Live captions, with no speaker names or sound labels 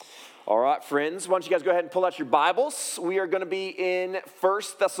right, friends, why don't you guys go ahead and pull out your Bibles. We are going to be in 1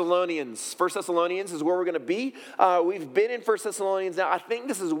 Thessalonians. 1 Thessalonians is where we're going to be. We've been in 1 Thessalonians now. I think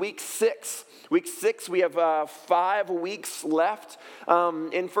this is week 6. Week 6, we have 5 weeks left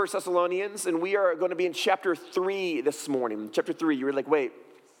in 1 Thessalonians, and we are going to be in chapter 3 this morning. Chapter 3, you were like, wait,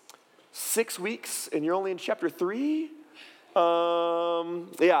 6 weeks and you're only in chapter 3?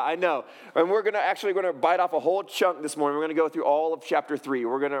 Yeah, I know. And we're going to bite off a whole chunk this morning. We're going to go through all of chapter 3.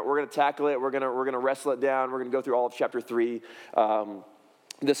 We're going to tackle it. We're going to wrestle it down. We're going to go through all of chapter 3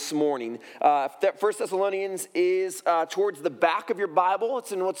 this morning. 1 Thessalonians is towards the back of your Bible.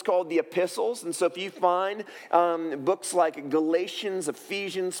 It's in what's called the epistles. And so if you find books like Galatians,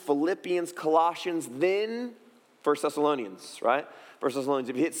 Ephesians, Philippians, Colossians, then 1 Thessalonians, right? 1 Thessalonians.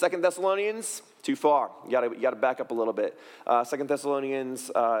 If you hit 2 Thessalonians, too far. You got to back up a little bit. 2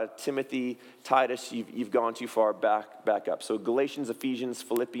 Thessalonians, Timothy, Titus, you've gone too far. Back up. So Galatians, Ephesians,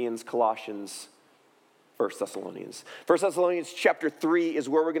 Philippians, Colossians, 1 Thessalonians. 1 Thessalonians chapter 3 is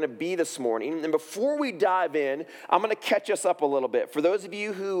where we're going to be this morning. And before we dive in, I'm going to catch us up a little bit. For those of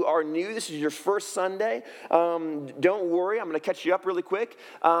you who are new, this is your first Sunday. Don't worry, I'm going to catch you up really quick.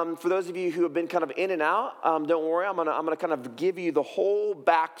 For those of you who have been kind of in and out, don't worry, I'm going to kind of give you the whole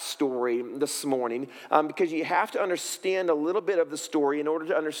backstory this morning because you have to understand a little bit of the story in order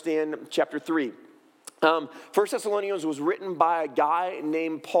to understand chapter 3. 1 Thessalonians was written by a guy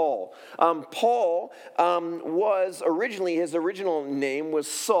named Paul. Paul was originally, his original name was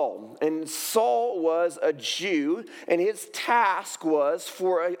Saul. And Saul was a Jew, and his task was,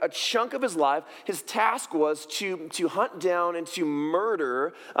 for a chunk of his life, his task was to hunt down and to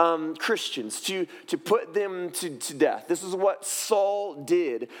murder Christians, to put them to death. This is what Saul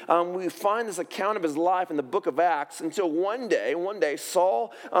did. We find this account of his life in the book of Acts until one day,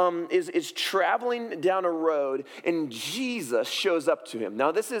 Saul is traveling down a road, and Jesus shows up to him.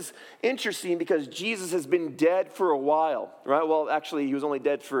 Now, this is interesting because Jesus has been dead for a while, right? Well, actually, he was only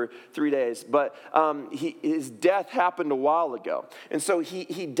dead for 3 days, but his death happened a while ago. And so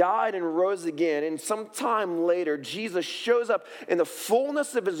he died and rose again, and sometime later, Jesus shows up in the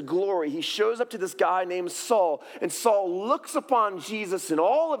fullness of his glory. He shows up to this guy named Saul, and Saul looks upon Jesus in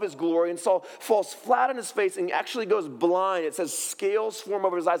all of his glory, and Saul falls flat on his face and actually goes blind. It says scales form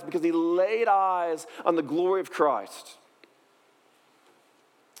over his eyes because he laid eyes on the glory of Christ.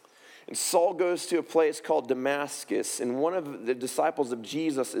 And Saul goes to a place called Damascus, and one of the disciples of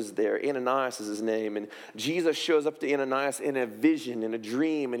Jesus is there. Ananias is his name, and Jesus shows up to Ananias in a vision, in a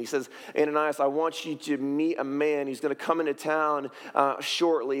dream, and he says, Ananias, I want you to meet a man. He's going to come into town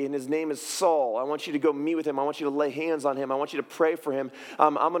shortly, and his name is Saul. I want you to go meet with him. I want you to lay hands on him. I want you to pray for him.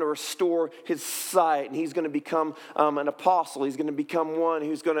 I'm going to restore his sight, and he's going to become an apostle. He's going to become one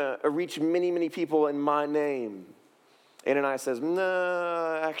who's going to reach many, many people in my name. Ananias says,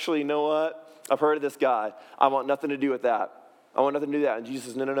 no, actually, you know what? I've heard of this guy. I want nothing to do with that. I want nothing to do with that. And Jesus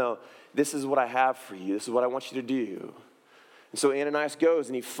says, no. This is what I have for you. This is what I want you to do. And so Ananias goes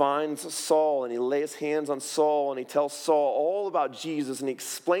and he finds Saul and he lays hands on Saul and he tells Saul all about Jesus and he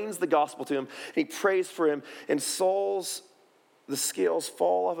explains the gospel to him and he prays for him. And the scales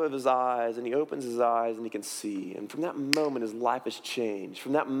fall off of his eyes, and he opens his eyes, and he can see. And from that moment, his life has changed.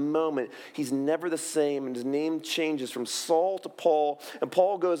 From that moment, he's never the same, and his name changes from Saul to Paul. And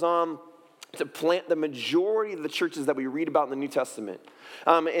Paul goes on to plant the majority of the churches that we read about in the New Testament.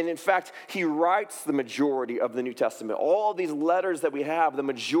 And in fact, he writes the majority of the New Testament. All of these letters that we have, the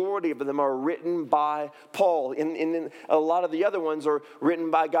majority of them are written by Paul. And a lot of the other ones are written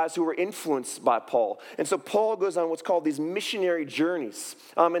by guys who were influenced by Paul. And so Paul goes on what's called these missionary journeys.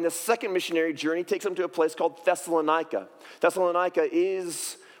 And the second missionary journey takes him to a place called Thessalonica. Thessalonica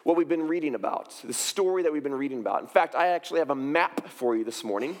is what we've been reading about, the story that we've been reading about. In fact, I actually have a map for you this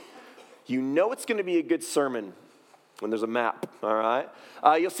morning. You know it's going to be a good sermon when there's a map, all right?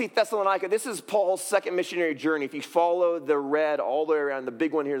 You'll see Thessalonica. This is Paul's second missionary journey. If you follow the red all the way around, the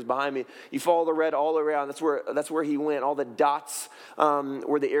big one here is behind me. You follow the red all the way around. That's where he went. All the dots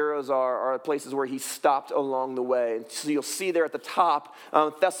where the arrows are places where he stopped along the way. And so you'll see there at the top,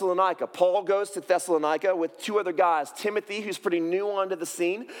 Thessalonica. Paul goes to Thessalonica with 2 other guys, Timothy, who's pretty new onto the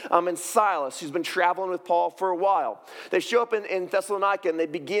scene, and Silas, who's been traveling with Paul for a while. They show up in Thessalonica, and they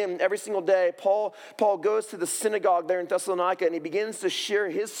begin every single day. Paul goes to the synagogue there in Thessalonica, and he begins to share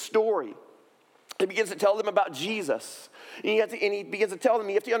his story. He begins to tell them about Jesus. And he begins to tell them,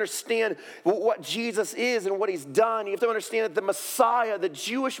 you have to understand what Jesus is and what he's done. You have to understand that the Messiah, the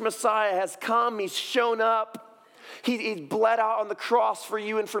Jewish Messiah, has come. He's shown up. He's bled out on the cross for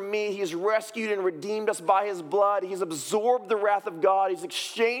you and for me. He's rescued and redeemed us by his blood. He's absorbed the wrath of God. He's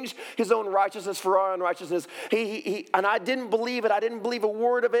exchanged his own righteousness for our unrighteousness. And I didn't believe it. I didn't believe a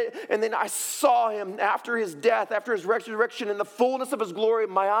word of it. And then I saw him after his death, after his resurrection, in the fullness of his glory.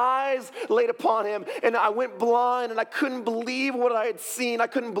 My eyes laid upon him, and I went blind, and I couldn't believe what I had seen. I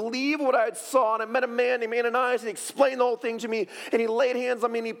couldn't believe what I had saw. And I met a man named Ananias, and he explained the whole thing to me, and he laid hands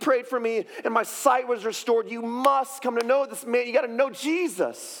on me, and he prayed for me, and my sight was restored. You must come to know this man. You got to know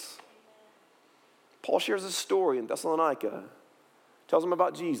Jesus. Paul shares his story in Thessalonica, tells them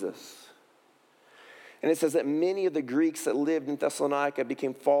about Jesus. And it says that many of the Greeks that lived in Thessalonica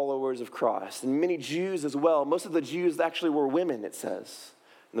became followers of Christ, and many Jews as well. Most of the Jews actually were women, it says,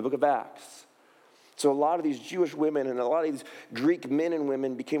 in the book of Acts. So a lot of these Jewish women and a lot of these Greek men and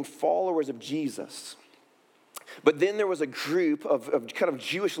women became followers of Jesus. But then there was a group of kind of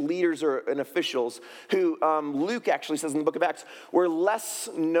Jewish leaders and officials who Luke actually says in the book of Acts were less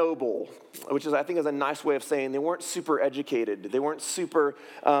noble, which is, I think, is a nice way of saying they weren't super educated. They weren't super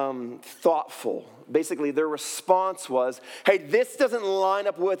thoughtful. Basically, their response was, hey, this doesn't line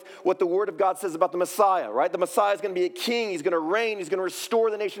up with what the Word of God says about the Messiah, right? The Messiah is going to be a king. He's going to reign. He's going to restore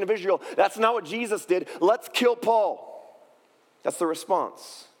the nation of Israel. That's not what Jesus did. Let's kill Paul. That's the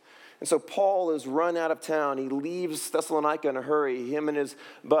response. And so Paul is run out of town. He leaves Thessalonica in a hurry. Him and his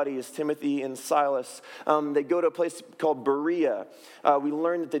buddies, Timothy and Silas, they go to a place called Berea. We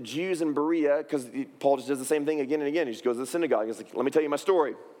learn that the Jews in Berea, because Paul just does the same thing again and again. He just goes to the synagogue. He's like, let me tell you my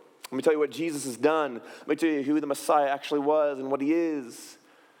story. Let me tell you what Jesus has done. Let me tell you who the Messiah actually was and what he is.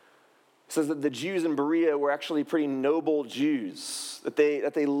 It says that the Jews in Berea were actually pretty noble Jews, that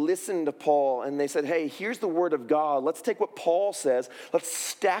they listened to Paul and they said, hey, here's the word of God. Let's take what Paul says, let's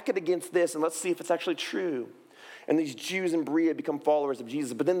stack it against this, and let's see if it's actually true. And these Jews in Berea become followers of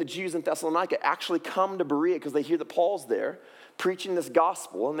Jesus. But then the Jews in Thessalonica actually come to Berea because they hear that Paul's there preaching this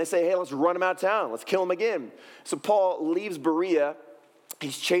gospel, and they say, hey, let's run him out of town. Let's kill him again. So Paul leaves Berea.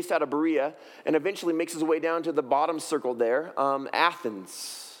 He's chased out of Berea and eventually makes his way down to the bottom circle there,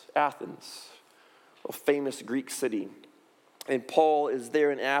 Athens, a famous Greek city. And Paul is there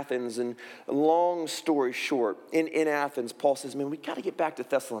in Athens, and long story short, in Athens, Paul says, man, we got to get back to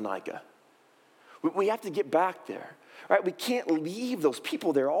Thessalonica. We have to get back there, right? We can't leave those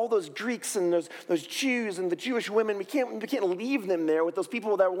people there, all those Greeks and those Jews and the Jewish women. We can't leave them there with those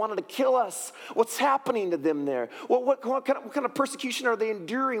people that wanted to kill us. What's happening to them there? What kind of persecution are they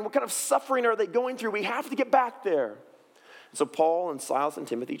enduring? What kind of suffering are they going through? We have to get back there. So Paul and Silas and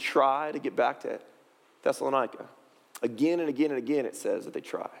Timothy try to get back to Thessalonica. Again and again and again it says that they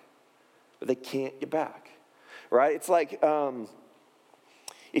try. But they can't get back, right? It's like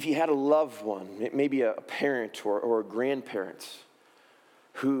if you had a loved one, maybe a parent or a grandparent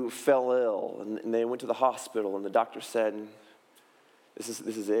who fell ill and they went to the hospital and the doctor said, this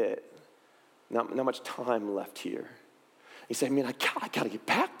is it. Not much time left here. You say, man, I got to get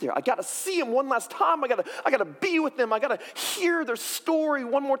back there. I got to see them one last time. I got to be with them. I got to hear their story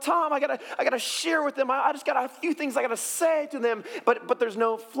one more time. I got to share with them. I just got a few things I got to say to them. But there's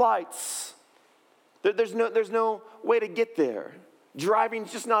no flights. There's no way to get there.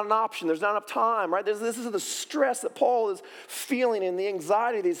 Driving's just not an option. There's not enough time, right? This is the stress that Paul is feeling and the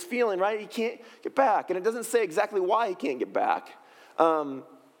anxiety that he's feeling, right? He can't get back. And it doesn't say exactly why he can't get back.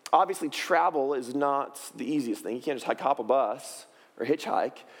 Obviously, travel is not the easiest thing. You can't just hop a bus or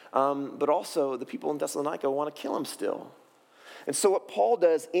hitchhike. But also, the people in Thessalonica want to kill him still. And so what Paul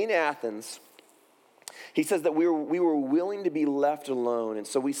does in Athens, he says that we were willing to be left alone. And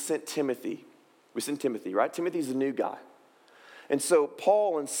so we sent Timothy. Right? Timothy's a new guy. And so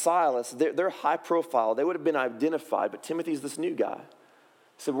Paul and Silas, they're high profile. They would have been identified, but Timothy's this new guy.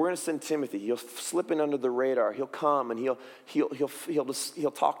 So we're going to send Timothy. He'll slip in under the radar. He'll come and he'll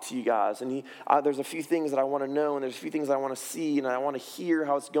talk to you guys. And there's a few things that I want to know, and there's a few things I want to see, and I want to hear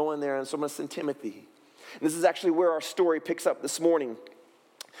how it's going there. And so I'm going to send Timothy. And this is actually where our story picks up this morning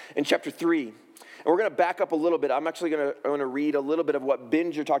in chapter 3. And we're going to back up a little bit. I'm actually going to read a little bit of what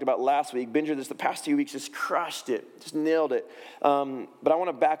Binger talked about last week. Binger, the past 2 weeks, just crushed it, just nailed it. But I want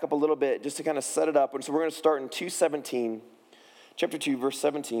to back up a little bit just to kind of set it up. And so we're going to start in 2:17. Chapter 2, verse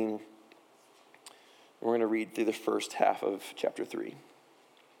 17, we're going to read through the first half of chapter 3.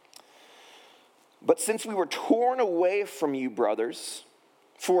 But since we were torn away from you, brothers,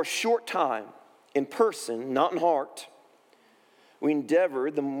 for a short time, in person, not in heart, we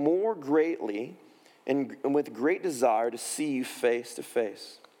endeavored the more greatly and with great desire to see you face to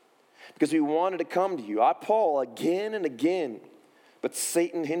face. Because we wanted to come to you, I, Paul, again and again, but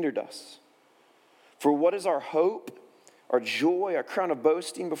Satan hindered us. For what is our hope? Our joy, our crown of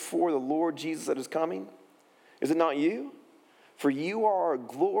boasting before the Lord Jesus that is coming? Is it not you? For you are our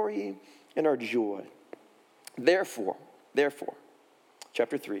glory and our joy. Therefore,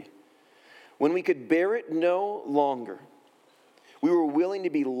 chapter 3, when we could bear it no longer, we were willing to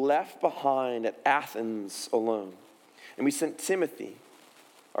be left behind at Athens alone. And we sent Timothy,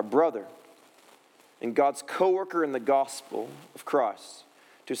 our brother, and God's co-worker in the gospel of Christ,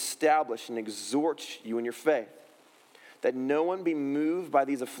 to establish and exhort you in your faith, that no one be moved by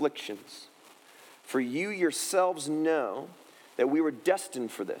these afflictions. For you yourselves know that we were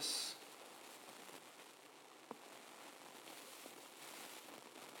destined for this.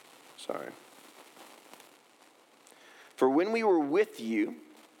 For when we were with you,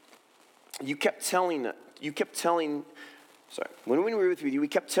 when we were with you, we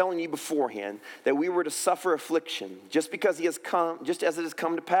kept telling you beforehand that we were to suffer affliction, just as it has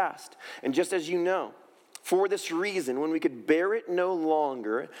come to pass, and just as you know. For this reason, when we could bear it no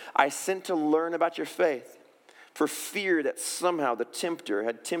longer, I sent to learn about your faith, for fear that somehow the tempter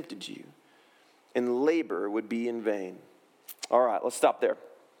had tempted you, and labor would be in vain. All right, let's stop there.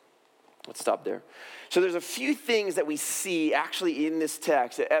 So there's a few things that we see actually in this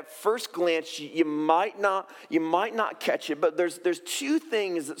text. At first glance, you might not catch it, but there's two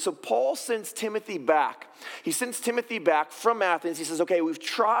things. So Paul sends Timothy back. He sends Timothy back from Athens. He says, okay, we've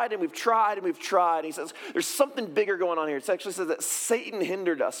tried and we've tried and we've tried. And he says, there's something bigger going on here. It actually says that Satan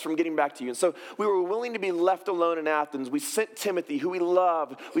hindered us from getting back to you. And so we were willing to be left alone in Athens. We sent Timothy, who we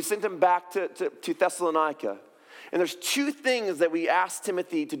love. We sent him back to Thessalonica. And there's two things that we asked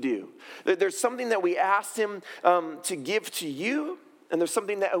Timothy to do. There's something that we asked him to give to you, and there's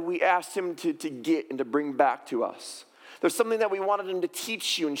something that we asked him to get and to bring back to us. There's something that we wanted him to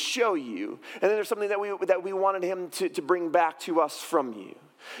teach you and show you, and then there's something that we wanted him to bring back to us from you.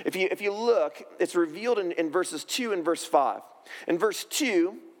 If you look, it's revealed in verses 2 and verse 5. In verse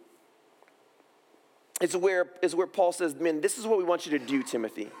 2 is where Paul says, man, this is what we want you to do,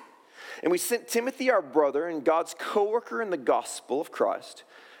 Timothy. And we sent Timothy, our brother, and God's co-worker in the gospel of Christ,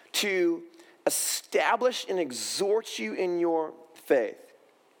 to establish and exhort you in your faith.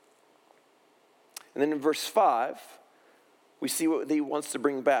 And then in verse 5, we see what he wants to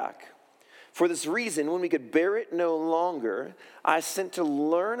bring back. For this reason, when we could bear it no longer, I sent to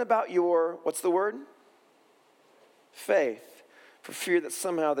learn about your, what's the word? Faith, for fear that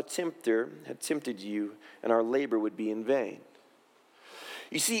somehow the tempter had tempted you and our labor would be in vain.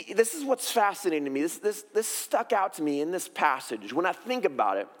 You see, this is what's fascinating to me. This stuck out to me in this passage. When I think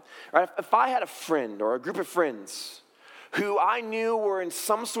about it, right? If I had a friend or a group of friends who I knew were in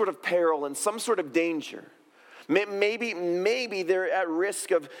some sort of peril and some sort of danger, maybe they're at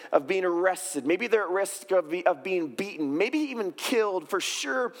risk of being arrested. Maybe they're at risk of being beaten. Maybe even killed. For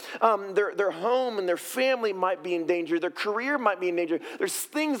sure, their home and their family might be in danger. Their career might be in danger. There's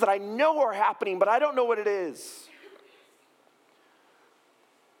things that I know are happening, but I don't know what it is.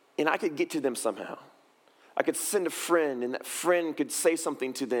 And I could get to them somehow. I could send a friend, and that friend could say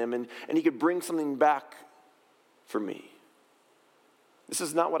something to them, and he could bring something back for me. This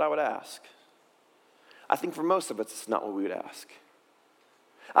is not what I would ask. I think for most of us, it's not what we would ask.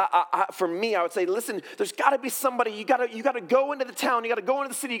 For me, I would say, listen, there's got to be somebody. You got to go into the town. You got to go into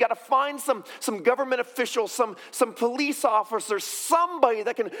the city. You got to find some government official, some police officer, somebody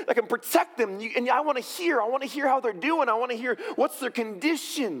that can protect them. And I want to hear how they're doing. I want to hear what's their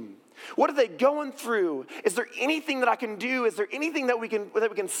condition. What are they going through? Is there anything that I can do? Is there anything that we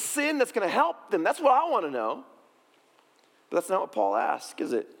can sin that's going to help them? That's what I want to know. But that's not what Paul asks,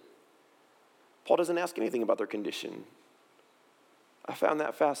 is it? Paul doesn't ask anything about their condition. I found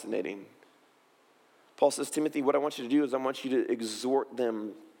that fascinating. Paul says, Timothy, what I want you to do is I want you to exhort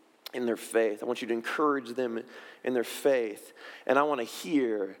them in their faith. I want you to encourage them in their faith. And I want to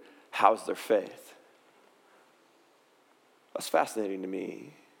hear, how's their faith? That's fascinating to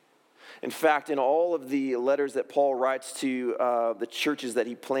me. In fact, in all of the letters that Paul writes to the churches that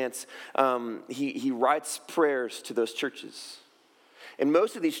he plants, he writes prayers to those churches. And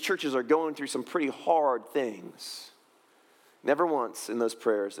most of these churches are going through some pretty hard things. Never once in those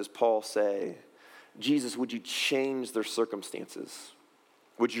prayers does Paul say, Jesus, would you change their circumstances?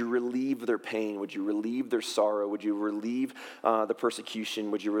 Would you relieve their pain? Would you relieve their sorrow? Would you relieve the persecution?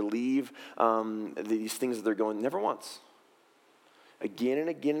 Would you relieve these things that they're going? Never once. Again and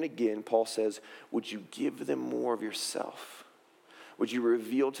again and again, Paul says, would you give them more of yourself? Would you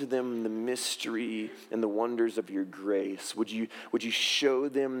reveal to them the mystery and the wonders of your grace? Would you show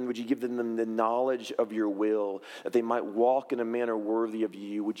them, would you give them the knowledge of your will, that they might walk in a manner worthy of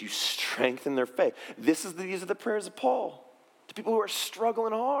you? Would you strengthen their faith? These are the prayers of Paul to people who are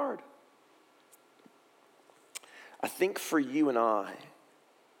struggling hard. I think for you and I,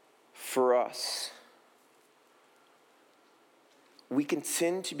 for us, we can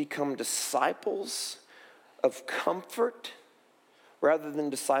tend to become disciples of comfort rather than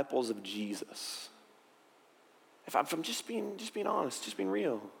disciples of Jesus. If I'm just being honest, just being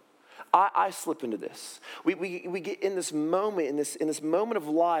real. I slip into this. We get in this moment, in this moment of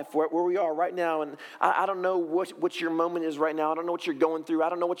life where we are right now, and I don't know what your moment is right now. I don't know what you're going through. I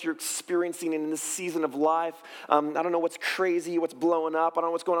don't know what you're experiencing in this season of life. I don't know what's crazy, what's blowing up. I don't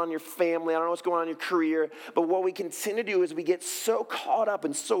know what's going on in your family. I don't know what's going on in your career. But what we continue to do is we get so caught up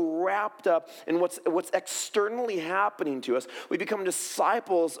and so wrapped up in what's externally happening to us. We become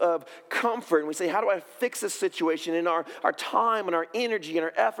disciples of comfort, and we say, how do I fix this situation? And our time and our energy and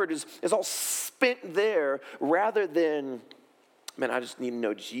our effort is all spent there rather than, man, I just need to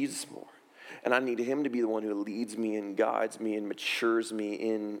know Jesus more. And I need him to be the one who leads me and guides me and matures me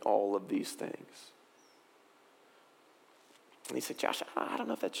in all of these things. And he said, Josh, I don't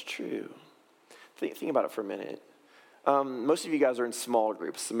know if that's true. Think about it for a minute. Most of you guys are in small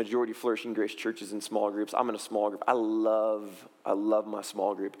groups. The majority of Flourishing Grace Church is in small groups. I'm in a small group. I love my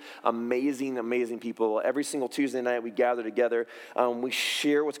small group. Amazing people. Every single Tuesday night we gather together. We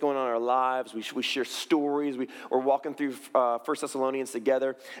share what's going on in our lives. We share stories. We're walking through 1 Thessalonians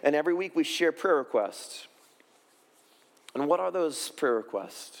together. And every week we share prayer requests. And what are those prayer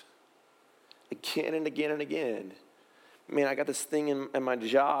requests? Again and again and again. Man, I got this thing in my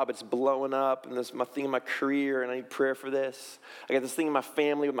job, it's blowing up, and this my thing in my career, and I need prayer for this. I got this thing in my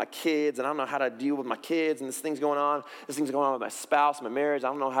family with my kids, and I don't know how to deal with my kids, and this thing's going on with my spouse, my marriage, I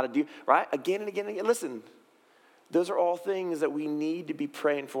don't know how to do, right? Again and again and again. Listen, those are all things that we need to be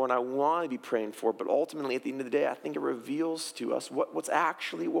praying for, and I want to be praying for, but ultimately, at the end of the day, I think it reveals to us what we're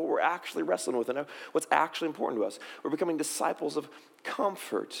actually wrestling with, and what's actually important to us. We're becoming disciples of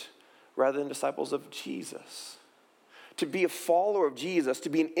comfort rather than disciples of Jesus. To be a follower of Jesus, to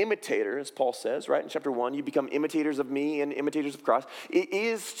be an imitator, as Paul says, right? In chapter 1, you become imitators of me and imitators of Christ. It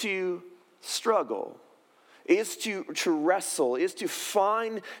is to struggle, is to wrestle, is to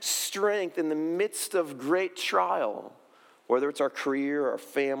find strength in the midst of great trial, whether it's our career, our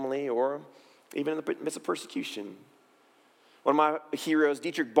family, or even in the midst of persecution. One of my heroes,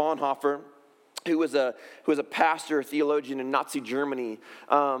 Dietrich Bonhoeffer, who was a pastor, theologian in Nazi Germany,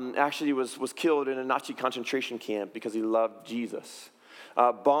 actually was killed in a Nazi concentration camp because he loved Jesus.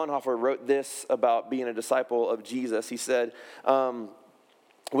 Bonhoeffer wrote this about being a disciple of Jesus. He said,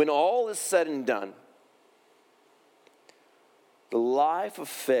 when all is said and done, the life of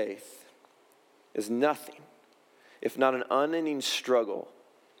faith is nothing if not an unending struggle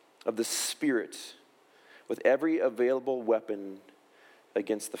of the Spirit with every available weapon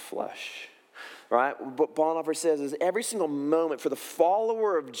against the flesh. Right? What Bonhoeffer says is every single moment for the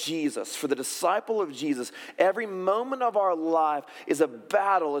follower of Jesus, for the disciple of Jesus, every moment of our life is a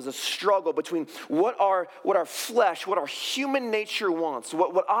battle, is a struggle between what our flesh, what our human nature wants,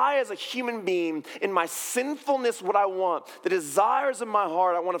 what I as a human being in my sinfulness, what I want, the desires of my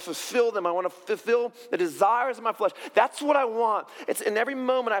heart, I want to fulfill them. I want to fulfill the desires of my flesh. That's what I want. It's in every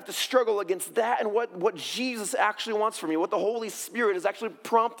moment I have to struggle against that and what Jesus actually wants from me, what the Holy Spirit is actually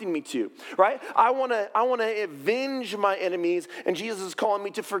prompting me to, right? I want to avenge my enemies, and Jesus is calling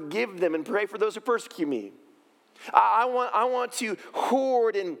me to forgive them and pray for those who persecute me. I want to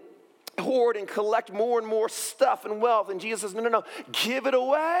hoard and collect more and more stuff and wealth, and Jesus says, no, give it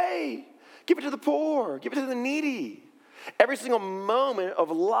away. Give it to the poor. Give it to the needy. Every single moment of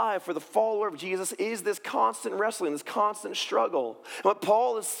life for the follower of Jesus is this constant wrestling, this constant struggle. And what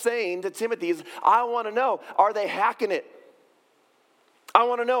Paul is saying to Timothy is, I want to know, are they hacking it? I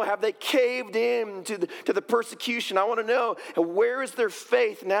want to know, have they caved in to the persecution? I want to know, where is their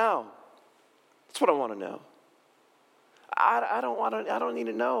faith now? That's what I want to know. I don't need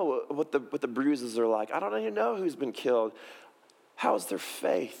to know what the bruises are like. I don't need to know who's been killed. How is their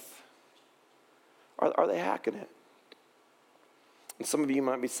faith? Are they hacking it? And some of you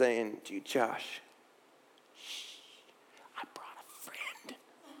might be saying, dude, Josh, I brought a friend.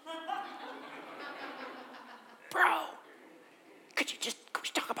 Bro, could we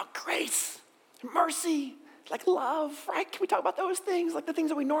talk about grace, mercy, like love, right? Can we talk about those things, like the things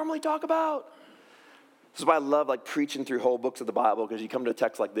that we normally talk about? This is why I love like preaching through whole books of the Bible, because you come to a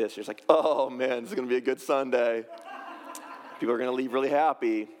text like this, you're just like, oh man, this is going to be a good Sunday. People are going to leave really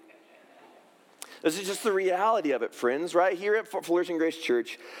happy. This is just the reality of it, friends, right? Here at Flourishing Grace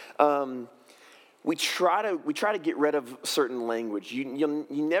Church, we try to get rid of certain language. You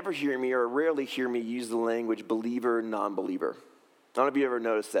never hear me or rarely hear me use the language believer, non-believer. I don't know if you ever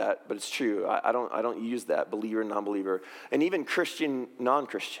noticed that, but it's true. I don't use that, believer, non-believer. And even Christian,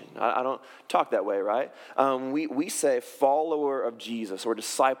 non-Christian. I don't talk that way, right? We say follower of Jesus or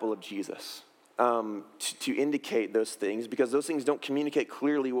disciple of Jesus. to indicate those things, because those things don't communicate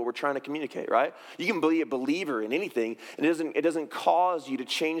clearly what we're trying to communicate, right? You can be a believer in anything, and it doesn't cause you to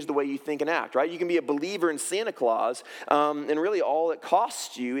change the way you think and act, right? You can be a believer in Santa Claus, and really all it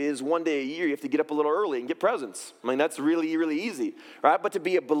costs you is one day a year you have to get up a little early and get presents. I mean, that's really, really easy, right? But to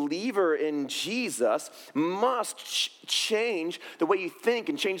be a believer in Jesus must change the way you think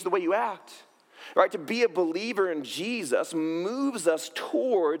and change the way you act. Right, to be a believer in Jesus moves us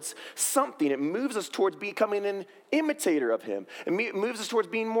towards something. It moves us towards becoming an imitator of him. It moves us towards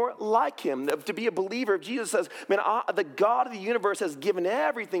being more like him. To be a believer of Jesus says, man, the God of the universe has given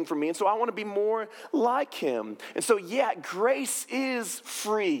everything for me, and so I want to be more like him. And so, yeah, grace is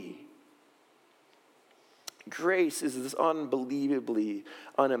free. Grace is this unbelievably,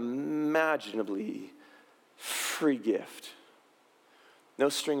 unimaginably free gift. No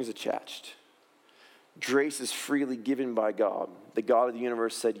strings attached. Grace is freely given by God. The God of the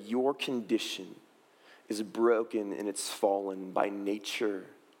universe said, your condition is broken and it's fallen by nature.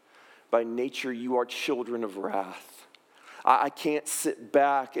 By nature, you are children of wrath. I can't sit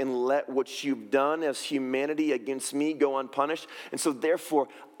back and let what you've done as humanity against me go unpunished. And so therefore,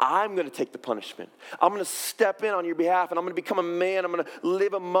 I'm going to take the punishment. I'm going to step in on your behalf, and I'm going to become a man. I'm going to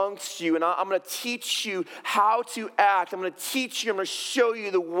live amongst you, and I'm going to teach you how to act. I'm going to teach you. I'm going to show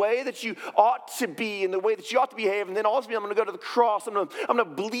you the way that you ought to be and the way that you ought to behave. And then ultimately, I'm going to go to the cross. I'm going to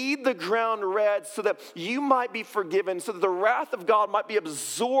bleed the ground red so that you might be forgiven, so that the wrath of God might be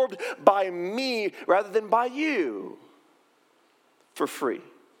absorbed by me rather than by you. For free.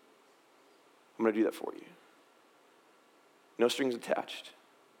 I'm going to do that for you. No strings attached.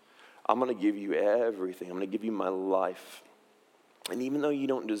 I'm going to give you everything. I'm going to give you my life. And even though you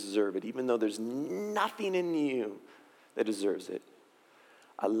don't deserve it, even though there's nothing in you that deserves it,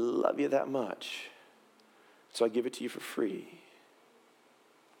 I love you that much. So I give it to you for free.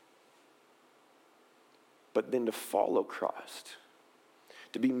 But then to follow Christ,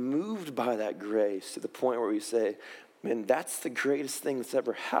 to be moved by that grace to the point where we say, man, that's the greatest thing that's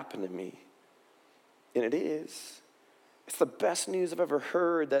ever happened to me. And it is. It's the best news I've ever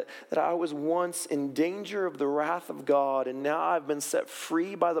heard, that I was once in danger of the wrath of God, and now I've been set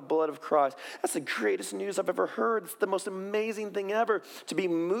free by the blood of Christ. That's the greatest news I've ever heard. It's the most amazing thing ever, to be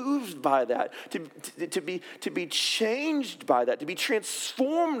moved by that, to be changed by that, to be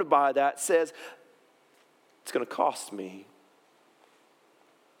transformed by that says, it's going to cost me.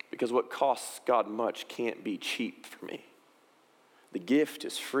 Because what costs God much can't be cheap for me. The gift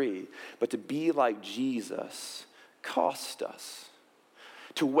is free, but to be like Jesus cost us.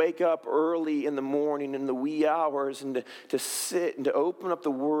 To wake up early in the morning in the wee hours and to sit and to open up the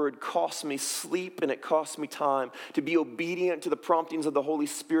Word cost me sleep and it cost me time. To be obedient to the promptings of the Holy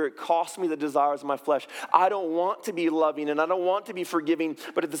Spirit cost me the desires of my flesh. I don't want to be loving and I don't want to be forgiving,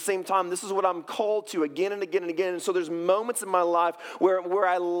 but at the same time, this is what I'm called to again and again and again. And so there's moments in my life where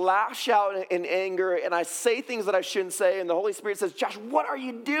I lash out in anger and I say things that I shouldn't say, and the Holy Spirit says, Josh, what are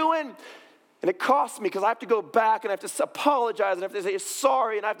you doing? And it costs me because I have to go back and I have to apologize and I have to say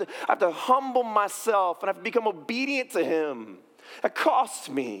sorry and I have to humble myself and I have to become obedient to him. It costs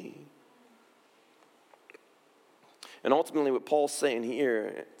me. And ultimately what Paul's saying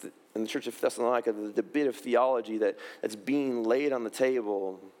here in the church of Thessalonica, the bit of theology that's being laid on the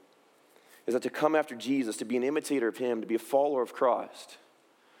table is that to come after Jesus, to be an imitator of him, to be a follower of Christ,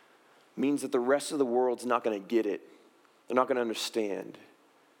 means that the rest of the world's not going to get it. They're not going to understand.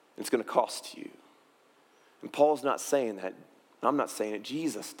 It's going to cost you. And Paul's not saying that. I'm not saying it.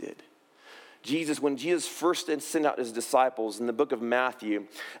 Jesus did. When Jesus first sent out his disciples in the book of Matthew,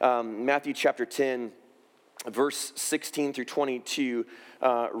 Matthew chapter 10, verse 16 through 22,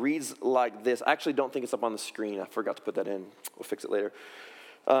 reads like this. I actually don't think it's up on the screen. I forgot to put that in. We'll fix it later.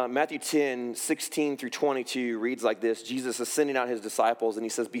 Matthew 10, 16 through 22 reads like this. Jesus is sending out his disciples, and he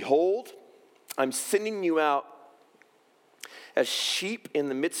says, "Behold, I'm sending you out as sheep in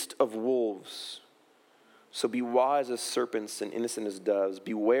the midst of wolves. So be wise as serpents and innocent as doves.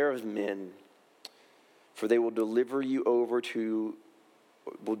 Beware of men, for they will deliver you over to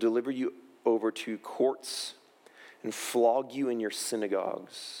courts and flog you in your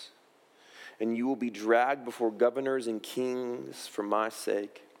synagogues. And you will be dragged before governors and kings for my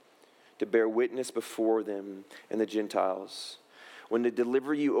sake, to bear witness before them and the Gentiles. When they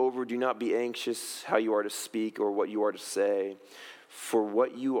deliver you over, do not be anxious how you are to speak or what you are to say, for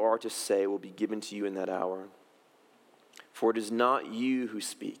what you are to say will be given to you in that hour. For it is not you who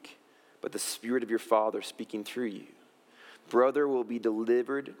speak, but the Spirit of your Father speaking through you. Brother will be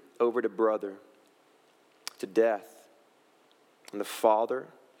delivered over to brother, to death, and the father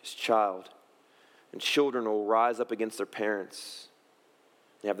his child, and children will rise up against their parents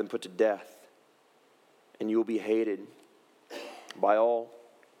and have them put to death. and you will be hated by all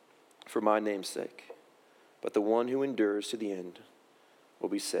for my name's sake. But the one who endures to the end will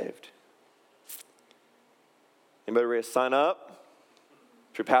be saved. Anybody ready to sign up?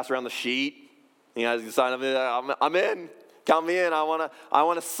 Should we pass around the sheet? You guys can sign up. I'm in. Count me in. I want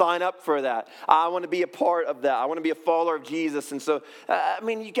to sign up for that. I want to be a part of that. I want to be a follower of Jesus. And so,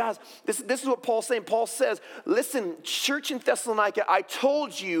 you guys, this is what Paul's saying. Paul says, listen, church in Thessalonica, I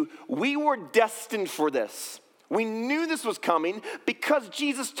told you we were destined for this. We knew this was coming because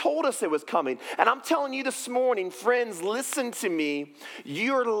Jesus told us it was coming. And I'm telling you this morning, friends, listen to me.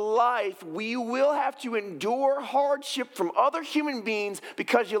 Your life, we will have to endure hardship from other human beings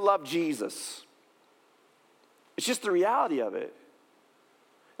because you love Jesus. It's just the reality of it.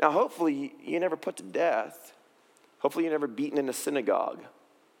 Now, hopefully, you never put to death. Hopefully, you're never beaten in a synagogue.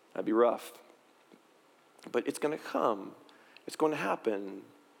 That'd be rough. But it's going to come. It's going to happen.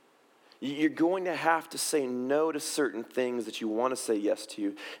 You're going to have to say no to certain things that you want to say yes to.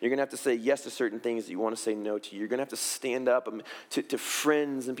 You're going to have to say yes to certain things that you want to say no to. You're going to have to stand up to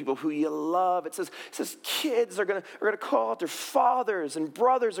friends and people who you love. It says kids are going to call out their fathers, and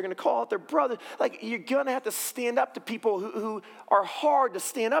brothers are going to call out their brothers. Like, you're going to have to stand up to people who are hard to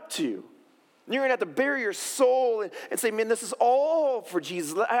stand up to. You're going to have to bury your soul and say, man, this is all for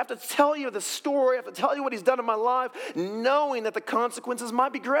Jesus. I have to tell you the story. I have to tell you what he's done in my life, knowing that the consequences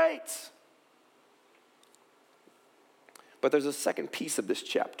might be great. But there's a second piece of this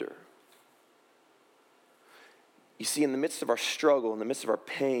chapter. You see, in the midst of our struggle, in the midst of our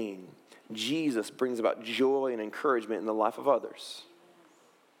pain, Jesus brings about joy and encouragement in the life of others.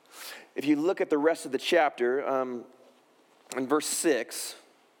 If you look at the rest of the chapter, in verse 6,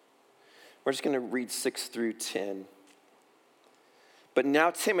 we're just going to read 6 through 10. But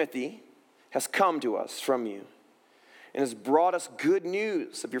now Timothy has come to us from you and has brought us good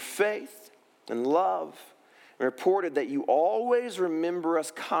news of your faith and love, and reported that you always remember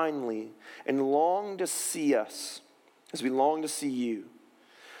us kindly and long to see us as we long to see you.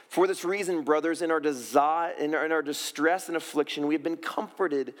 For this reason, brothers, in our distress and affliction, we have been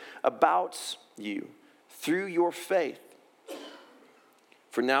comforted about you through your faith.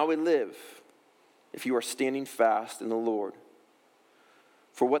 For now we live, if you are standing fast in the Lord.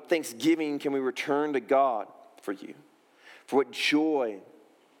 For what thanksgiving can we return to God for you? For what joy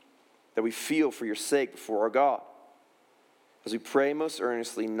that we feel for your sake before our God, as we pray most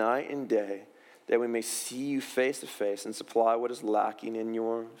earnestly night and day, that we may see you face to face and supply what is lacking in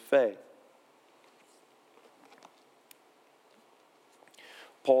your faith.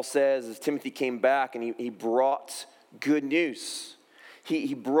 Paul says, as Timothy came back and he brought good news.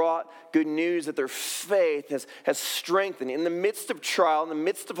 He brought good news that their faith has strengthened. In the midst of trial, in the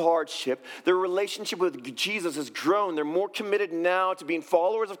midst of hardship, their relationship with Jesus has grown. They're more committed now to being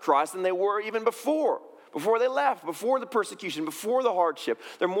followers of Christ than they were even before they left, before the persecution, before the hardship.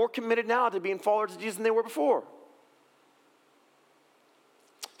 They're more committed now to being followers of Jesus than they were before.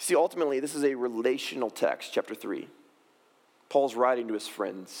 See, ultimately, this is a relational text, chapter 3. Paul's writing to his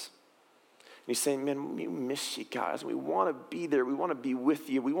friends. And he's saying, man, we miss you guys. We want to be there. We want to be with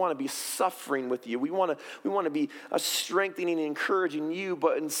you. We want to be suffering with you. We want to be strengthening and encouraging you,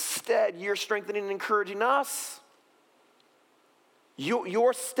 but instead you're strengthening and encouraging us.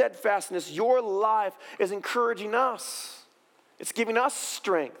 Your steadfastness, your life is encouraging us. It's giving us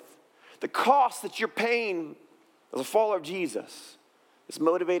strength. The cost that you're paying as a follower of Jesus is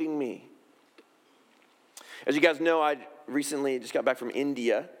motivating me. As you guys know, I recently just got back from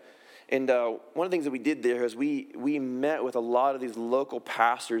India. And one of the things that we did there is we met with a lot of these local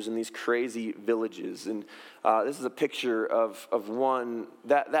pastors in these crazy villages. And this is a picture of one.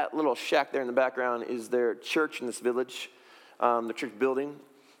 That little shack there in the background is their church in this village, the church building.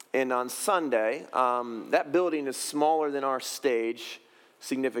 And on Sunday, that building is smaller than our stage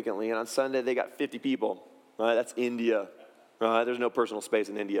significantly. And on Sunday, they got 50 people. Right? That's India. Right? There's no personal space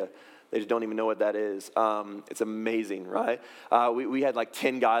in India. They just don't even know what that is. It's amazing, right? We had like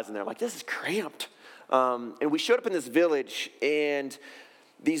 10 guys in there. I'm like, this is cramped. And we showed up in this village, and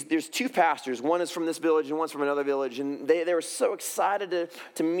there's two pastors. One is from this village, and one's from another village. And they were so excited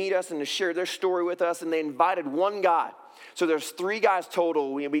to meet us and to share their story with us, and they invited one guy. So there's 3 guys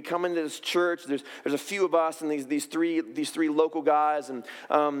total. We come into this church. There's a few of us and these three local guys, and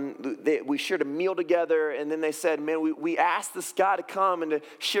we shared a meal together. And then they said, "Man, we asked this guy to come and to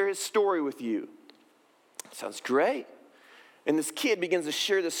share his story with you." Sounds great. And this kid begins to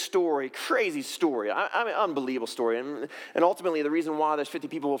share this story, crazy story, I mean, unbelievable story. And ultimately, the reason why there's 50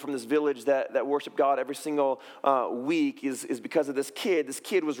 people from this village that worship God every single week is because of this kid. This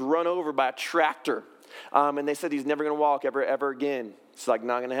kid was run over by a tractor. And they said he's never going to walk ever again. It's like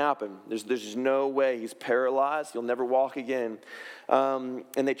not going to happen. There's just no way. He's paralyzed. He'll never walk again. And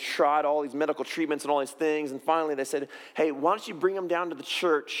they tried all these medical treatments and all these things. And finally they said, hey, why don't you bring him down to the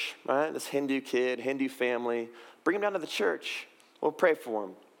church, right? This Hindu kid, Hindu family. Bring him down to the church. We'll pray for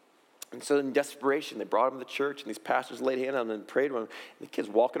him. And so in desperation, they brought him to the church, and these pastors laid hands on him and prayed for him. And the kid's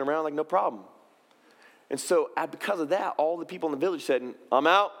walking around like no problem. And so because of that, all the people in the village said, I'm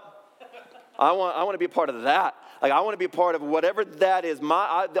out. I want to be a part of that. Like, I want to be a part of whatever that is.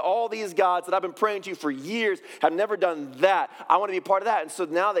 All these gods that I've been praying to for years have never done that. I want to be a part of that. And so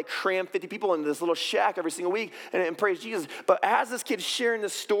now they cram 50 people into this little shack every single week and praise Jesus. But as this kid's sharing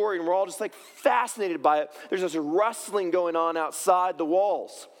this story, and we're all just like fascinated by it, there's this rustling going on outside the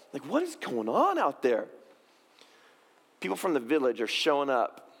walls. Like, what is going on out there? People from the village are showing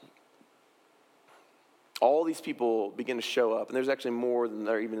up. All these people begin to show up, and there's actually more than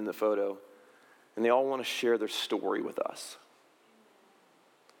they're even in the photo. And they all want to share their story with us.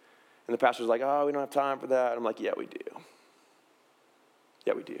 And the pastor's like, oh, we don't have time for that. I'm like, yeah, we do.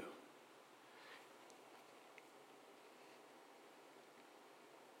 Yeah, we do.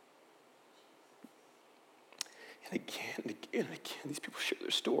 And again, these people share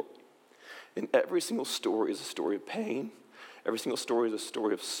their story. And every single story is a story of pain. Every single story is a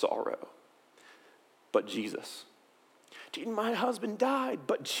story of sorrow. But Jesus. Dude, my husband died,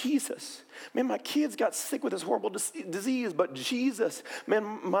 but Jesus. Man, my kids got sick with this horrible disease, but Jesus.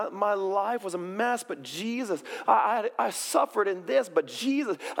 Man, my life was a mess, but Jesus. I suffered in this, but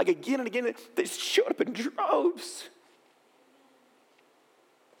Jesus. Like again and again, they showed up in droves.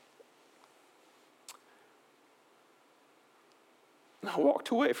 And I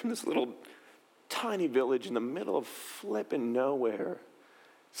walked away from this little tiny village in the middle of flipping nowhere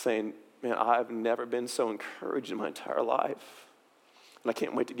saying, man, I've never been so encouraged in my entire life. And I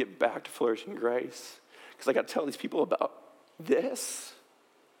can't wait to get back to Flourishing Grace because I got to tell these people about this.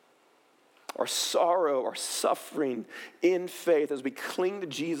 Our sorrow, our suffering in faith as we cling to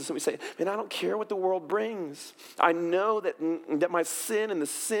Jesus and we say, man, I don't care what the world brings. I know that my sin and the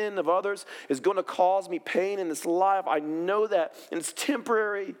sin of others is going to cause me pain in this life. I know that, and it's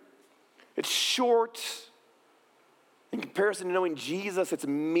temporary. It's short. In comparison to knowing Jesus, it's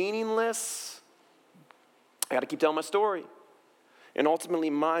meaningless. I got to keep telling my story. And ultimately,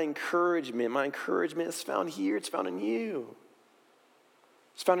 my encouragement is found here. It's found in you.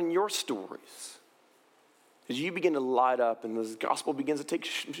 It's found in your stories. As you begin to light up and this gospel begins to take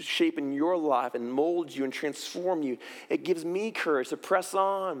shape in your life and mold you and transform you, it gives me courage to press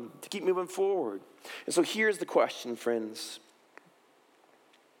on, to keep moving forward. And so here's the question, friends.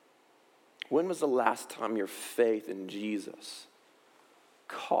 When was the last time your faith in Jesus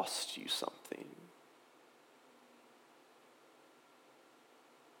cost you something?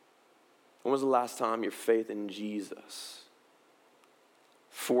 When was the last time your faith in Jesus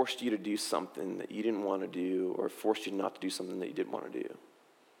forced you to do something that you didn't want to do or forced you not to do something that you didn't want to do?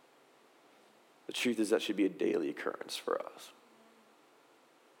 The truth is that should be a daily occurrence for us.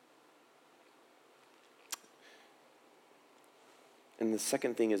 And the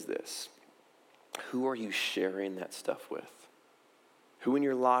second thing is this. Who are you sharing that stuff with? Who in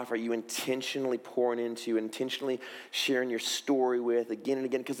your life are you intentionally pouring into, intentionally sharing your story with again and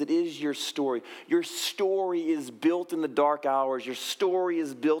again? Because it is your story. Your story is built in the dark hours. Your story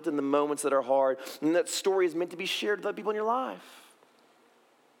is built in the moments that are hard. And that story is meant to be shared with other people in your life.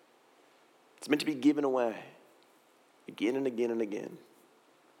 It's meant to be given away again and again and again.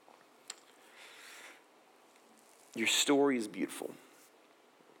 Your story is beautiful.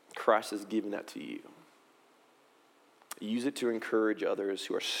 Christ has given that to you. Use it to encourage others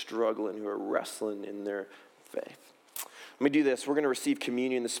who are struggling, who are wrestling in their faith. Let me do this. We're going to receive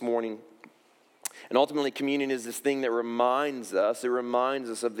communion this morning. And ultimately, communion is this thing that reminds us of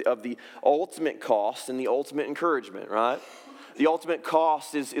the ultimate cost and the ultimate encouragement, right? The ultimate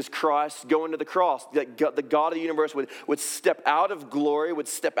cost is Christ going to the cross. That the God of the universe would step out of glory, would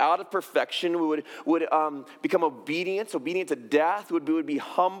step out of perfection, would become obedient to death, would be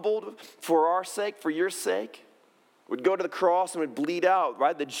humbled for our sake, for your sake. Would go to the cross and would bleed out,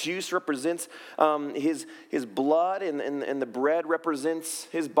 right? The juice represents his blood and the bread represents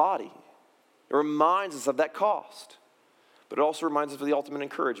his body. It reminds us of that cost. But it also reminds us of the ultimate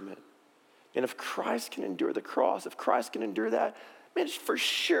encouragement. And if Christ can endure the cross, if Christ can endure that, man, for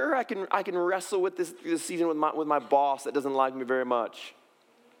sure I can wrestle with this season with my boss that doesn't like me very much.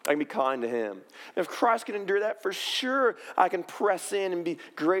 I can be kind to him. And if Christ can endure that, for sure I can press in and be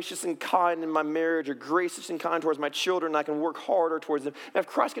gracious and kind in my marriage, or gracious and kind towards my children, and I can work harder towards them. And if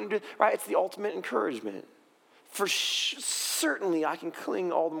Christ can do it, right, it's the ultimate encouragement. Certainly I can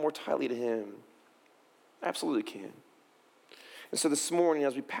cling all the more tightly to him. I absolutely can. And so this morning,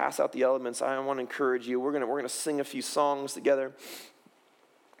 as we pass out the elements, I want to encourage you. We're gonna sing a few songs together.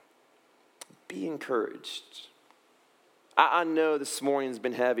 Be encouraged. I know this morning's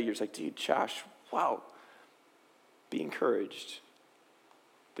been heavy. You're just like, dude, Josh, wow. Be encouraged.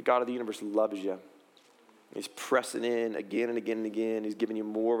 The God of the universe loves you. He's pressing in again and again and again. He's giving you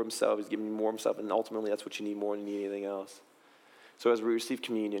more of himself. He's giving you more of himself. And ultimately, that's what you need more than you need anything else. So as we receive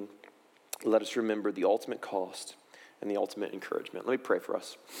communion, let us remember the ultimate cost and the ultimate encouragement. Let me pray for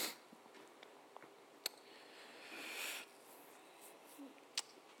us.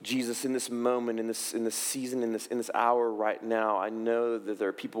 Jesus, in this moment, in this season, in this hour right now, I know that there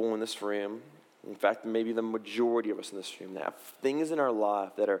are people in this room, in fact, maybe the majority of us in this room, that have things in our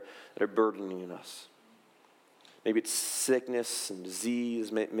life that are burdening us. Maybe it's sickness and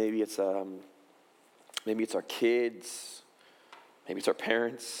disease. Maybe it's our kids. Maybe it's our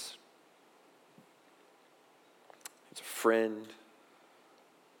parents. It's a friend.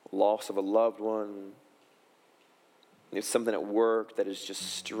 Loss of a loved one. It's something at work that is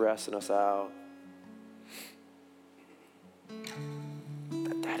just stressing us out.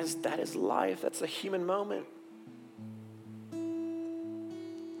 That is life. That's a human moment.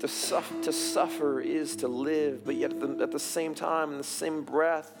 To suffer is to live, but yet at the same time, in the same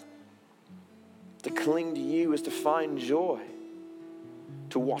breath, to cling to you is to find joy.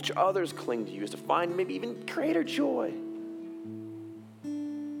 To watch others cling to you is to find maybe even greater joy.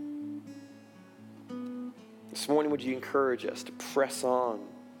 This morning, would you encourage us to press on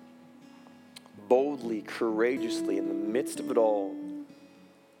boldly, courageously in the midst of it all?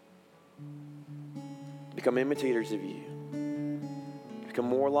 Become imitators of you. Become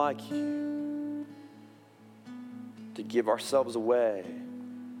more like you. To give ourselves away.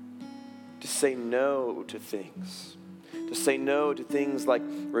 To say no to things. To say no to things like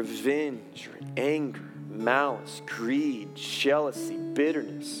revenge or anger, malice, greed, jealousy,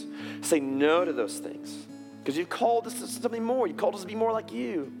 bitterness. Say no to those things. Because you've called us to something more. You've called us to be more like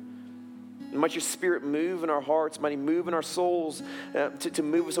you. And might your Spirit move in our hearts, might he move in our souls to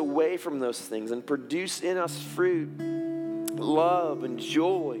move us away from those things and produce in us fruit, love and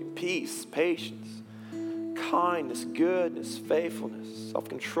joy, peace, patience, kindness, goodness, faithfulness,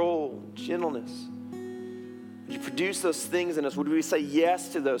 self-control, gentleness. Would you produce those things in us? Would we say yes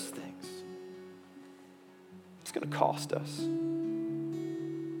to those things? It's going to cost us.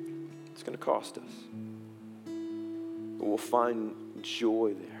 It's going to cost us. But we'll find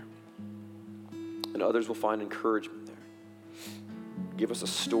joy there. And others will find encouragement there. Give us a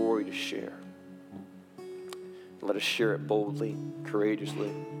story to share. Let us share it boldly,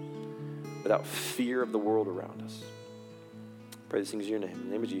 courageously, without fear of the world around us. I pray these things in your name. In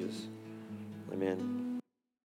the name of Jesus. Amen.